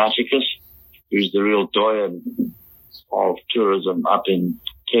Ari Grammaticus, who's the real doyen of tourism up in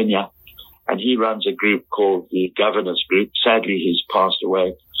Kenya. And he runs a group called the Governors Group. Sadly, he's passed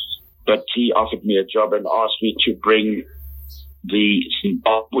away. But he offered me a job and asked me to bring the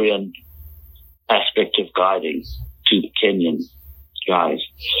Zimbabwean aspect of guiding to the Kenyan guys.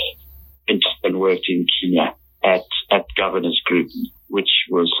 And worked in Kenya at Governors Group, which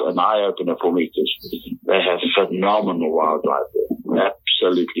was an eye-opener for me because they have phenomenal wildlife there.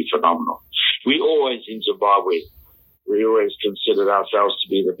 Absolutely phenomenal. We always, in Zimbabwe, we always considered ourselves to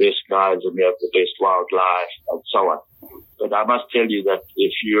be the best guides and we have the best wildlife and so on. But I must tell you that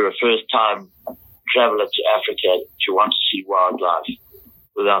if you're a first-time traveler to Africa, you want to see wildlife,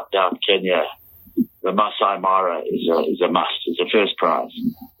 without doubt, Kenya, the Masai Mara is a must. It's a first prize.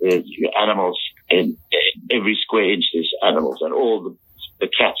 There's animals in every square inch. There's animals and all the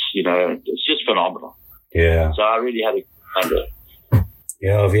cats. You know, it's just phenomenal. Yeah. So I really had a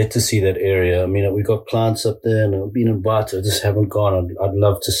Yeah, I've yet to see that area. I mean, we got clients up there and I've been invited. I just haven't gone. I'd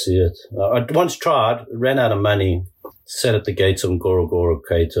love to see it. I once tried, ran out of money, sat at the gates of Ngorongoro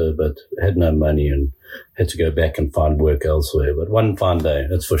Crater, but had no money and had to go back and find work elsewhere. But one fine day,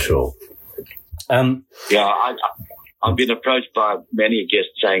 that's for sure. I've been approached by many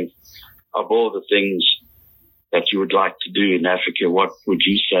guests saying, of all the things that you would like to do in Africa, what would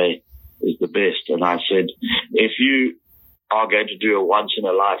you say is the best? And I said, if you are going to do a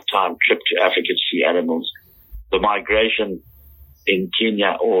once-in-a-lifetime trip to Africa to see animals, the migration in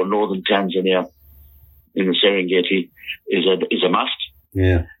Kenya or northern Tanzania in the Serengeti is a must.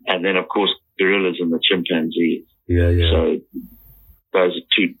 Yeah. And then, of course, gorillas and the chimpanzees. Yeah. So those are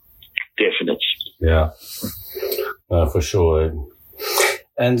two definites. Yeah, for sure.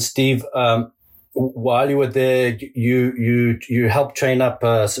 And Steve, while you were there, you helped train up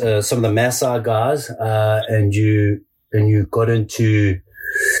some of the Maasai guys, and you got into.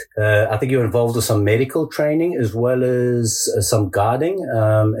 I think you were involved with some medical training as well as some guarding,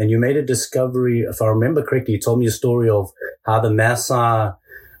 and you made a discovery. If I remember correctly, you told me a story of how the Maasai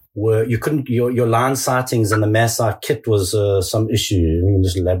your lion sightings and the Maasai kit was some issue. You can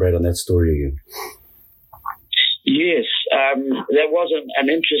just elaborate on that story again. Yes, that was an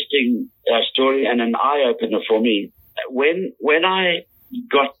interesting story and an eye-opener for me. When I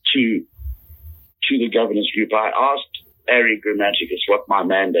got to the governance group, I asked Ari Grammaticus what my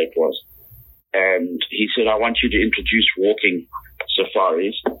mandate was. And he said, I want you to introduce walking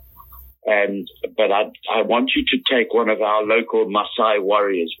safaris. But I want you to take one of our local Maasai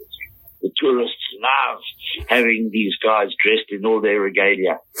warriors with you. The tourists love having these guys dressed in all their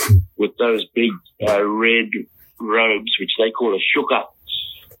regalia with those big red robes, which they call a shuka,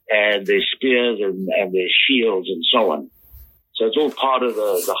 and their spears and their shields and so on. So it's all part of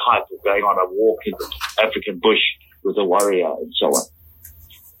the hype of going on a walk in the African bush with a warrior and so on.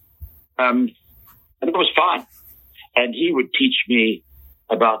 And it was fine. And he would teach me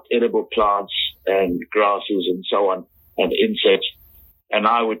about edible plants and grasses and so on, and insects. And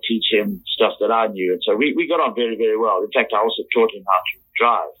I would teach him stuff that I knew. And so we got on very, very well. In fact, I also taught him how to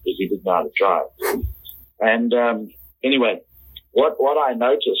drive because he didn't know how to drive. And anyway, what I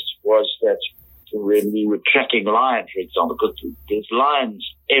noticed was that when we were tracking lion, for example, because there's lions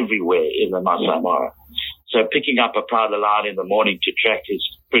everywhere in the Masai Mara. So picking up a prowler lion in the morning to track is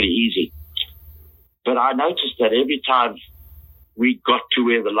pretty easy. But I noticed that every time we got to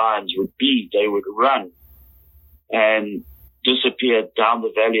where the lions would be, they would run and disappear down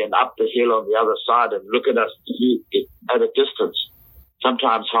the valley and up the hill on the other side and look at us at a distance,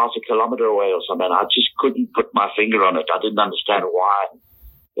 sometimes half a kilometer away or something. I just couldn't put my finger on it. I didn't understand why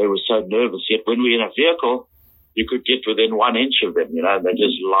they were so nervous. Yet when we were in a vehicle, you could get within 1 inch of them, and they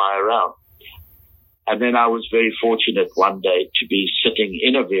just lie around. And then I was very fortunate one day to be sitting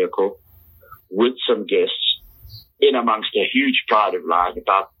in a vehicle with some guests in amongst a huge pride of lions,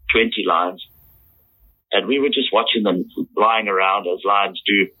 about 20 lions. And we were just watching them lying around as lions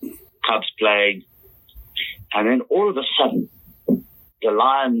do, cubs playing. And then all of a sudden, the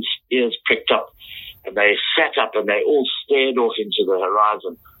lions' ears pricked up and they sat up and they all stared off into the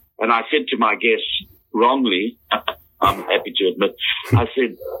horizon. And I said to my guests, wrongly, I'm happy to admit, I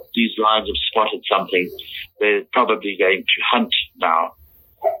said, these lions have spotted something. They're probably going to hunt now.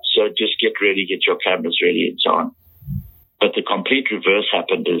 So just get ready, get your cameras ready and so on. But the complete reverse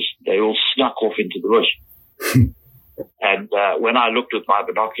happened is they all snuck off into the bush. And when I looked with my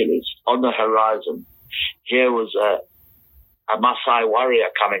binoculars on the horizon, here was a Maasai warrior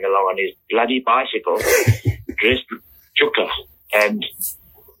coming along on his bloody bicycle, dressed with chukka. And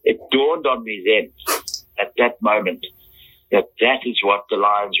it dawned on me then, at that moment, that is what the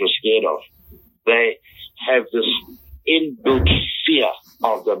lions were scared of. They have this inbuilt fear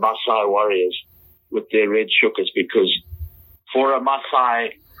of the Maasai warriors with their red shukas, because for a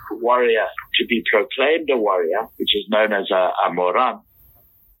Maasai warrior to be proclaimed a warrior, which is known as a moran,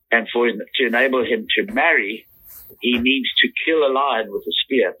 and to enable him to marry, he needs to kill a lion with a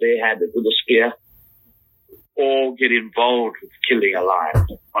spear, barehanded with a spear, or get involved with killing a lion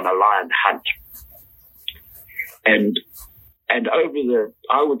on a lion hunt. And over the,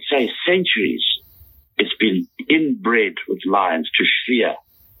 I would say, centuries, it's been inbred with lions to fear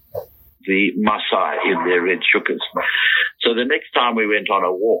the Maasai in their red shukas. So the next time we went on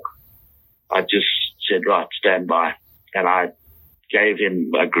a walk, I just said, right, stand by. And I gave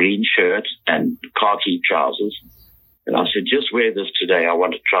him a green shirt and khaki trousers. And I said, just wear this today. I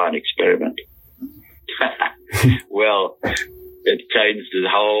want to try an experiment. Well, it changed the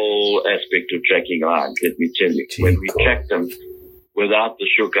whole aspect of tracking lions, let me tell you. When we tracked them without the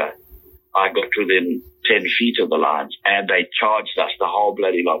shuka, I got within 10 feet of the lions, and they charged us. The whole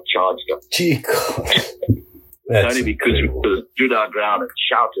bloody lot charged us. Gee, God. It's only because we stood our ground and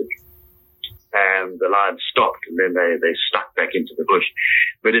shouted, and the lions stopped, and then they stuck back into the bush.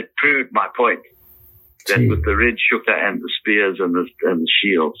 But it proved my point that with the red shukka and the spears and the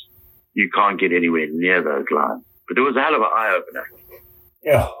shields, you can't get anywhere near those lions. But it was a hell of an eye-opener.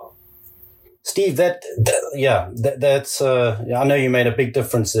 Yeah. Steve, that's I know you made a big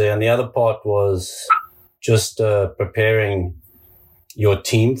difference there. And the other part was just preparing your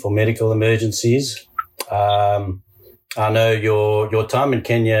team for medical emergencies. I know your time in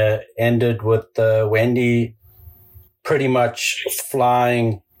Kenya ended with Wendy pretty much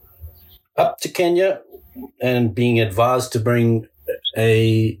flying up to Kenya and being advised to bring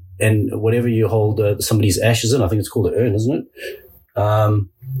and whatever you hold somebody's ashes in. I think it's called an urn, isn't it?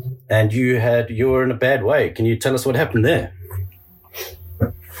 And you were in a bad way. Can you tell us what happened there?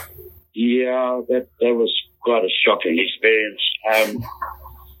 Yeah, that was quite a shocking experience.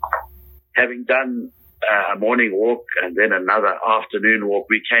 Having done a morning walk and then another afternoon walk,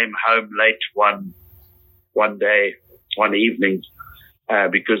 we came home late one evening,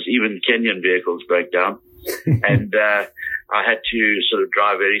 because even Kenyan vehicles break down. And I had to sort of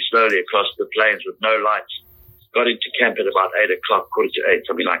drive very slowly across the plains with no lights. Got into camp at about 8 o'clock, 7:45,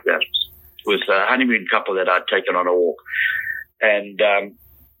 something like that, with a honeymoon couple that I'd taken on a walk. And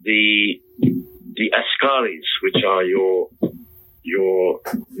the askaris, which are your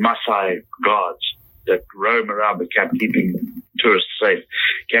Maasai guards that roam around the camp keeping tourists safe,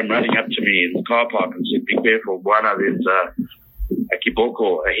 came running up to me in the car park and said, "Be careful, Bwana, there's a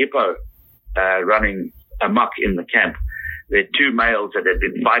kiboko, a hippo, running amok in the camp. There are two males that had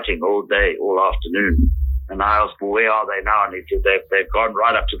been fighting all day, all afternoon." And I asked, "Well, where are they now?" And he said, they've gone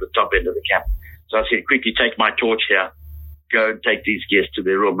right up to the top end of the camp. So I said, "Quickly take my torch here, go and take these guests to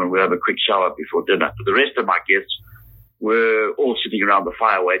their room, and we'll have a quick shower before dinner." But the rest of my guests were all sitting around the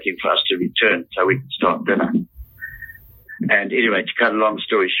fire waiting for us to return so we could start dinner. And anyway, to cut a long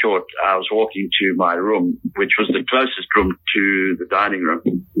story short, I was walking to my room, which was the closest room to the dining room,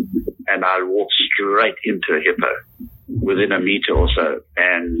 and I walked straight into a hippo within a meter or so.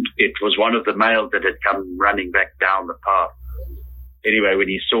 And it was one of the males that had come running back down the path. Anyway, when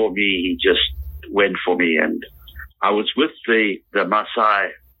he saw me, he just went for me. And I was with the Maasai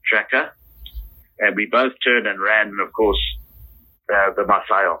tracker, and we both turned and ran. And of course, the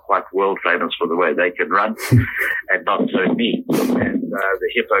Maasai are quite world famous for the way they can run, and not so me. And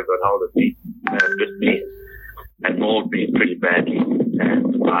the hippo got hold of me, bit me, and mauled me pretty badly.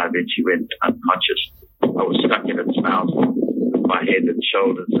 And I eventually went unconscious. I was stuck in its mouth with my head and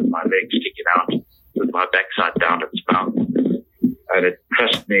shoulders and my legs sticking out with my backside down its mouth. And it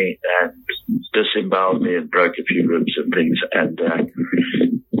crushed me and disemboweled me and broke a few ribs and things, and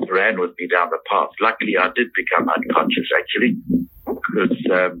ran with me down the path. Luckily, I did become unconscious, actually, because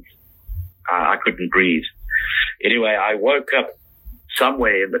I couldn't breathe. Anyway, I woke up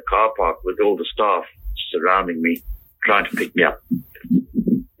somewhere in the car park with all the staff surrounding me, trying to pick me up.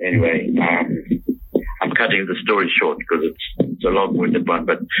 Anyway, I'm cutting the story short because it's a long-winded one,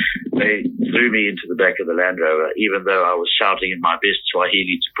 but they threw me into the back of the Land Rover, even though I was shouting in my best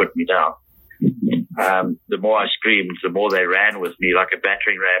Swahili to put me down. The more I screamed, the more they ran with me like a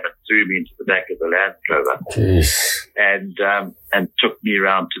battering ram and threw me into the back of the Land Rover. And took me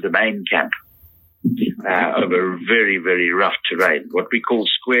around to the main camp over very, very rough terrain, what we call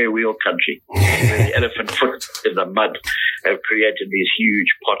square wheel country. The elephant foot in the mud have created these huge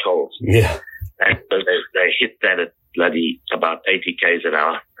potholes. Yeah. And so they hit that at bloody about 80 k's an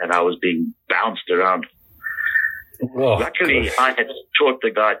hour, and I was being bounced around. Oh, luckily, gosh. I had taught the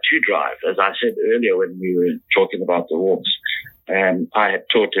guy to drive, as I said earlier when we were talking about the walks, and I had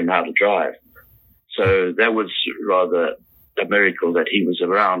taught him how to drive. So that was rather a miracle that he was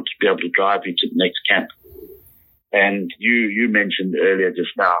around to be able to drive me to the next camp. And you mentioned earlier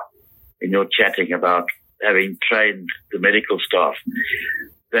just now in your chatting about having trained the medical staff.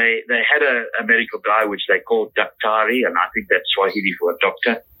 They had a medical guy which they called Daktari, and I think that's Swahili for a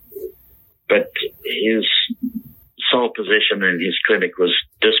doctor. But his sole position in his clinic was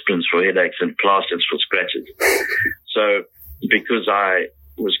disciplines for headaches and plasters for scratches. So because I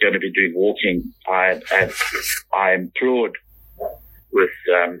was going to be doing walking, I implored with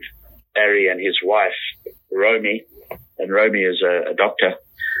Ari and his wife, Romy, and Romy is a doctor,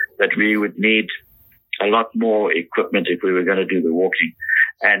 that we would need a lot more equipment if we were going to do the walking.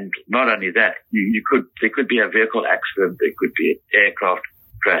 And not only that, there could be a vehicle accident, there could be an aircraft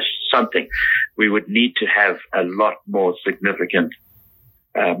crash, something. We would need to have a lot more significant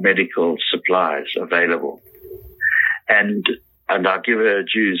medical supplies available. And and I'll give her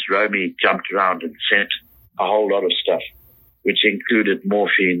dues. Romy jumped around and sent a whole lot of stuff, which included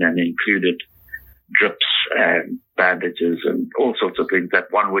morphine and included drips and bandages and all sorts of things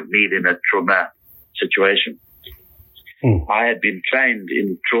that one would need in a trauma situation. I had been trained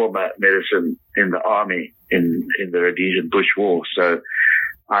in trauma medicine in the army in the Rhodesian Bush War, so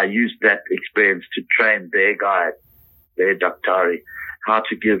I used that experience to train their guide, their Daktari, how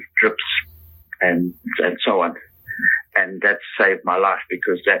to give drips and so on. And that saved my life,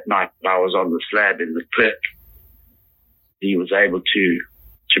 because that night I was on the slab in the cliff. He was able to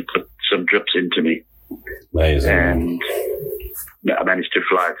put some drips into me. Amazing. And I managed to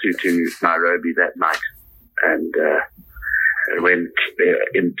fly through to Nairobi that night, and went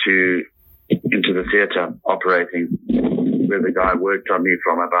into the theatre operating, where the guy worked on me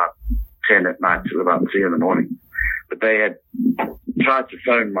from about 10 at night till about 3 in the morning. But they had tried to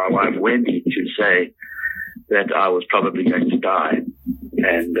phone my wife Wendy to say that I was probably going to die,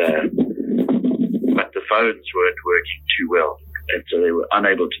 and but the phones weren't working too well, and so they were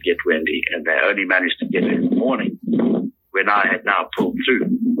unable to get Wendy, and they only managed to get her in the morning when I had now pulled through.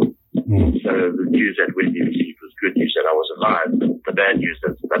 So the news that Wendy received was good news that I was alive, but the bad news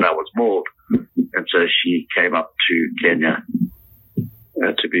that I was mauled, and so she came up to Kenya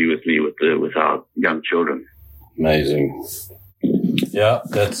to be with me with our young children. Amazing. Yeah,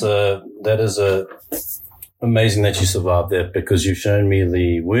 that is amazing that you survived that, because you've shown me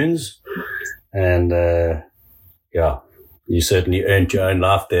the wounds, and you certainly earned your own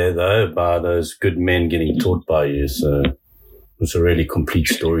life there, though, by those good men getting taught by you. So it's a really complete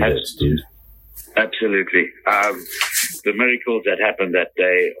story, that, Steve. Absolutely. The miracles that happened that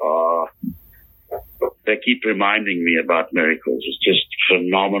day they keep reminding me about miracles. It's just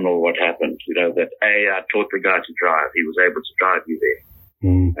phenomenal what happened. You know, that I taught the guy to drive. He was able to drive me there.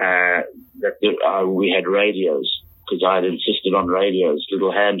 We had radios, because I had insisted on radios,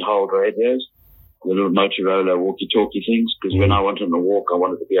 little handheld radios, the little Motorola walkie-talkie things, because when I went on a walk, I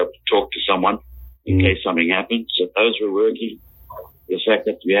wanted to be able to talk to someone in case something happened. So those were working. The fact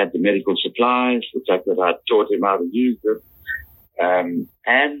that we had the medical supplies, the fact that I taught him how to use them.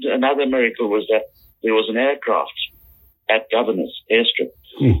 And another miracle was that there was an aircraft at Governor's Airstrip,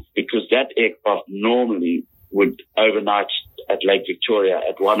 because that aircraft normally would overnight at Lake Victoria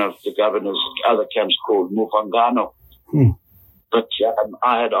at one of the Governor's other camps called Mufangano. But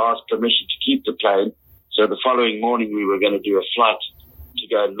I had asked permission to keep the plane, so the following morning we were going to do a flight to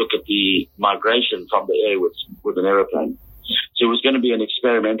go and look at the migration from the air with an aeroplane. So it was going to be an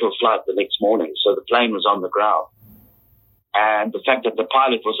experimental flight the next morning. So the plane was on the ground. And the fact that the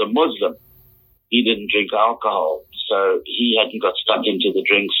pilot was a Muslim, he didn't drink alcohol, so he hadn't got stuck into the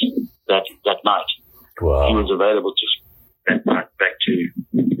drinks that night. Wow. He was available to that night back to.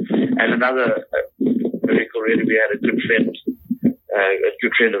 And another miracle, really, we had a good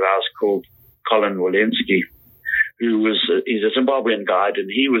friend of ours called Colin Walensky, he's a Zimbabwean guide,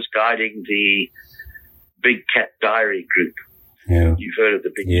 and he was guiding the Big Cat Diary group. Yeah. You've heard of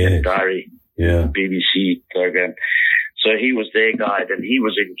the Big Cat Diary, BBC program. So he was their guide, and he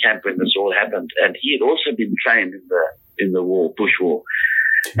was in camp when this all happened. And he had also been trained in the war, bush war.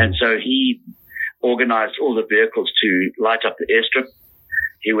 And so he organized all the vehicles to light up the airstrip.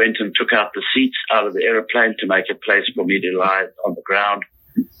 He went and took out the seats out of the aeroplane to make a place for me to lie on the ground.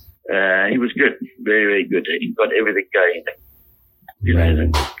 He was good, very, very good. He got everything going,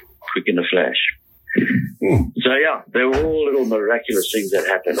 quick in a flash. So, there were all little miraculous things that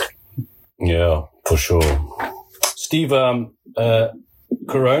happened. Yeah, for sure. Steve,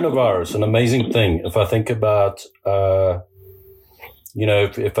 coronavirus, an amazing thing. If I think about,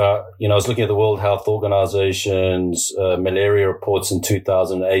 if I was looking at the World Health Organization's malaria reports in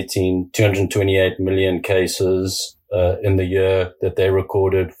 2018, 228 million cases in the year that they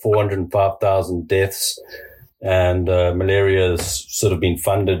recorded, 405,000 deaths, and malaria has sort of been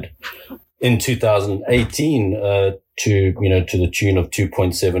funded in 2018 to the tune of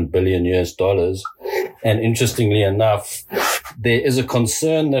 $2.7 billion US. And interestingly enough, there is a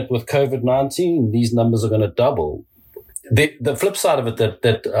concern that with COVID-19, these numbers are going to double. The flip side of it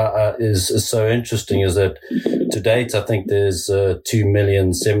that is so interesting is that to date, I think there's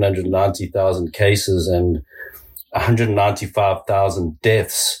 2,790,000 cases and 195,000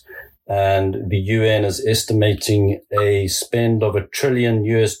 deaths. And the UN is estimating a spend of $1 trillion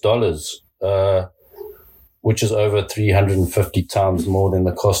US, which is over 350 times more than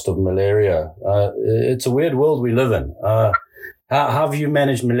the cost of malaria. It's a weird world we live in. How have you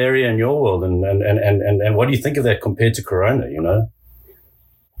managed malaria in your world, and what do you think of that compared to corona?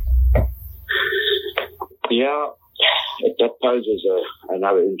 Yeah, that poses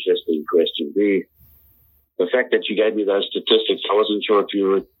another interesting question. the fact that you gave me those statistics, I wasn't sure if you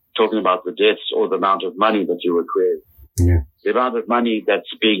were talking about the deaths or the amount of money that you were querying. Yeah. The amount of money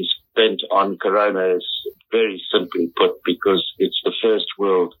that's being spent on corona is very simply put because it's the first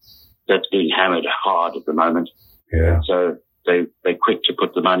world that's being hammered hard at the moment. Yeah. So they're quick to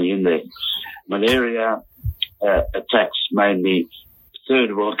put the money in there. Malaria attacks mainly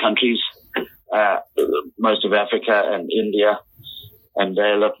third world countries, most of Africa and India, and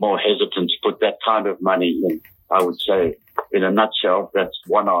they're a lot more hesitant to put that kind of money in. I would say, in a nutshell, that's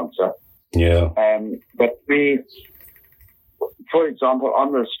one answer. Yeah. But for example,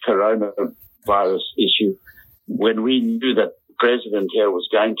 on this coronavirus issue, when we knew that the president here was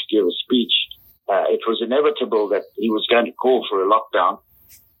going to give a speech, it was inevitable that he was going to call for a lockdown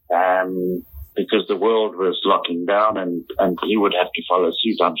because the world was locking down and he would have to follow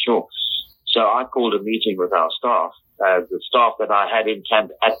suit, I'm sure. So I called a meeting with our staff, the staff that I had in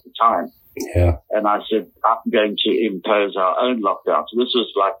camp at the time. Yeah. And I said, I'm going to impose our own lockdown. So this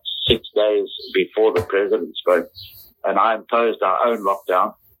was like 6 days before the president spoke. And I imposed our own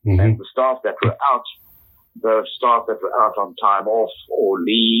lockdown. Mm-hmm. And the staff that were out on time off or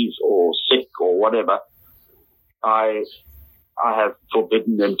leave or sick or whatever, I have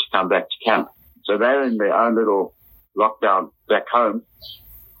forbidden them to come back to camp. So they're in their own little lockdown back home.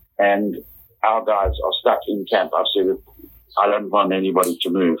 And our guys are stuck in camp. I've said I don't want anybody to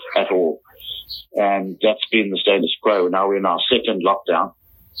move at all. And that's been the status quo. Now we're in our second lockdown.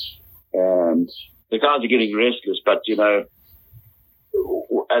 And the guys are getting restless, but, you know,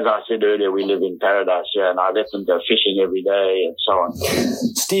 as I said earlier, we live in paradise here, and I let them go fishing every day and so on.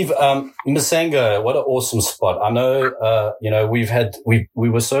 Steve, Masengo, what an awesome spot. I know, you know, we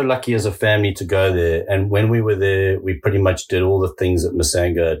were so lucky as a family to go there. And when we were there, we pretty much did all the things that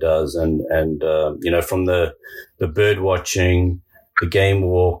Masengo does. And you know, from the bird watching, the game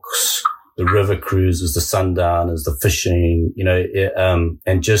walks, the river cruises, the sundowners, the fishing, you know,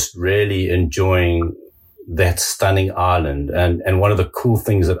 and just really enjoying that stunning island. And one of the cool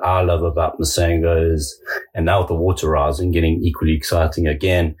things that I love about Masengo is, and now with the water rising, getting equally exciting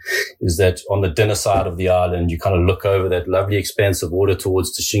again, is that on the dinner side of the island, you kind of look over that lovely expanse of water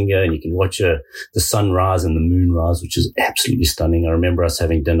towards Tashinga and you can watch the sunrise and the moonrise, which is absolutely stunning. I remember us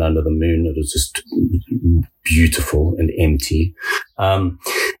having dinner under the moon. It was just beautiful and empty.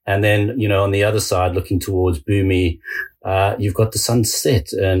 And then, you know, on the other side, looking towards Bumi, you've got the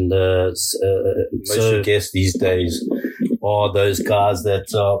sunset, and most of guests these days are those guys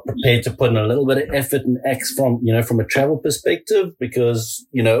that are prepared to put in a little bit of effort and acts from a travel perspective, because,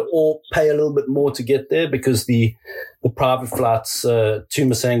 you know, or pay a little bit more to get there, because the private flights to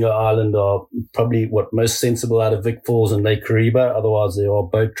Masengo Island are probably what most sensible out of Vic Falls and Lake Kariba. Otherwise, there are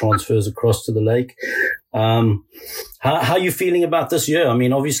boat transfers across to the lake. How are you feeling about this year? I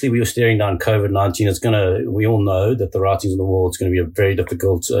mean, obviously we were staring down COVID-19. We all know that the writings on the wall, it's going to be a very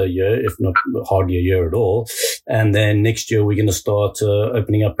difficult year, if not hardly a year at all. And then next year we're going to start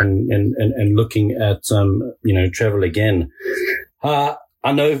opening up and looking at, you know, travel again.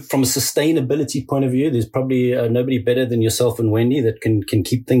 I know from a sustainability point of view, there's probably nobody better than yourself and Wendy that can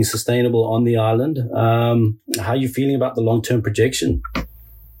keep things sustainable on the island. How are you feeling about the long-term projection?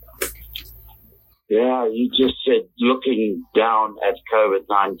 Yeah, you just said looking down at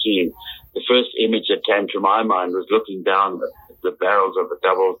COVID-19. The first image that came to my mind was looking down at the barrels of a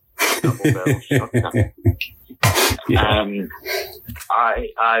double barrel shotgun. Yeah.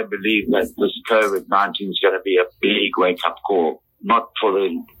 I believe that this COVID-19 is going to be a big wake-up call, not for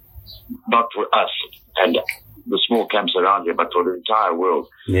us and the small camps around here, but for the entire world.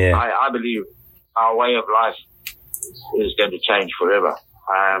 Yeah. I believe our way of life is going to change forever.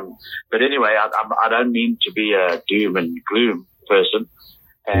 But anyway, I don't mean to be a doom and gloom person.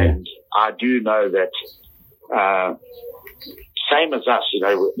 And I do know that, same as us, you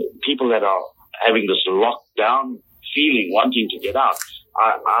know, people that are having this lockdown feeling, wanting to get out,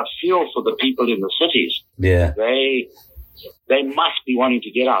 I feel for the people in the cities. Yeah. They must be wanting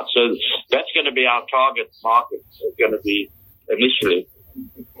to get out. So that's going to be our target market. It's going to be initially,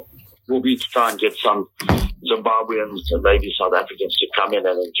 will be to try and get some Zimbabweans and maybe South Africans to come in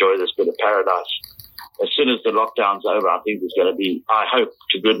and enjoy this bit of paradise. As soon as the lockdown's over, I think there's going to be, I hope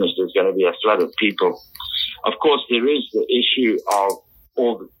to goodness there's going to be a flood of people. Of course, there is the issue of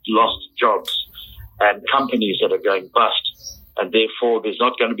all the lost jobs and companies that are going bust, and therefore there's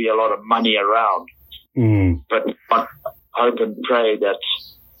not going to be a lot of money around. Mm. But I hope and pray that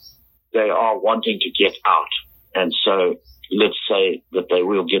they are wanting to get out. And so let's say that they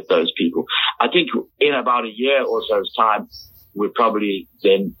will get those people. I think in about a year or so's time, we'll probably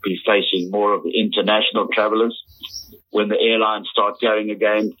then be facing more of the international travelers when the airlines start going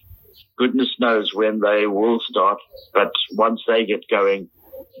again. goodness knows when they will start. But once they get going,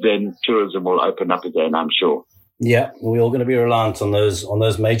 then tourism will open up again, I'm sure. Yeah, we're all going to be reliant on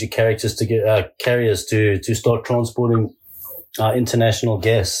those major carriers to get carriers to start transporting our international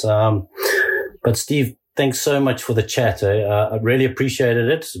guests. But Steve, thanks so much for the chat. I really appreciated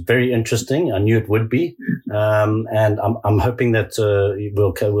it. Very interesting. I knew it would be, and I'm hoping that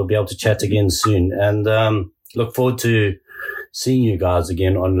we'll be able to chat again soon. And look forward to seeing you guys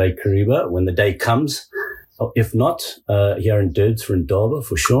again on Lake Kariba when the day comes. If not, here in Durbs or in Darba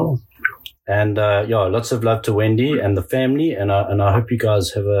for sure. And lots of love to Wendy and the family, and I hope you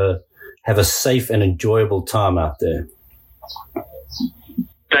guys have a safe and enjoyable time out there.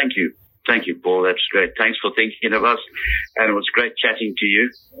 Thank you, Paul. That's great. Thanks for thinking of us, and it was great chatting to you.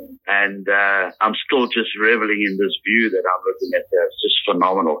 And I'm still just reveling in this view that I'm looking at there. It's just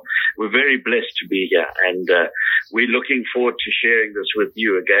phenomenal. We're very blessed to be here, and we're looking forward to sharing this with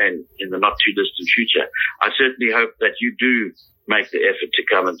you again in the not too distant future. I certainly hope that you do make the effort to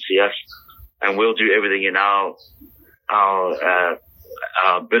come and see us, and we'll do everything in our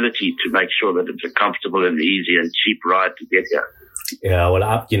ability to make sure that it's a comfortable and easy and cheap ride to get here. Yeah,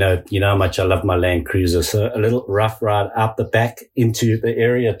 well, you know how much I love my Land Cruiser, so a little rough ride out the back into the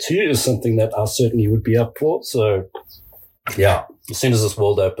area too is something that I certainly would be up for. So, yeah, as soon as this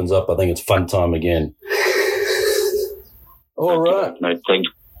world opens up, I think it's fun time again. All right. No,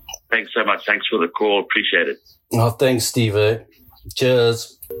 thanks so much. Thanks for the call. Appreciate it. Oh, thanks, Steve.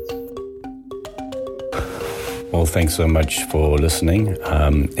 Cheers. Well, thanks so much for listening.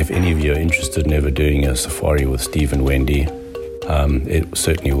 If any of you are interested in ever doing a safari with Steve and Wendy, it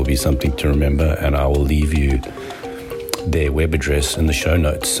certainly will be something to remember, and I will leave you their web address in the show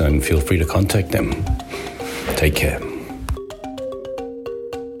notes, and feel free to contact them. Take care.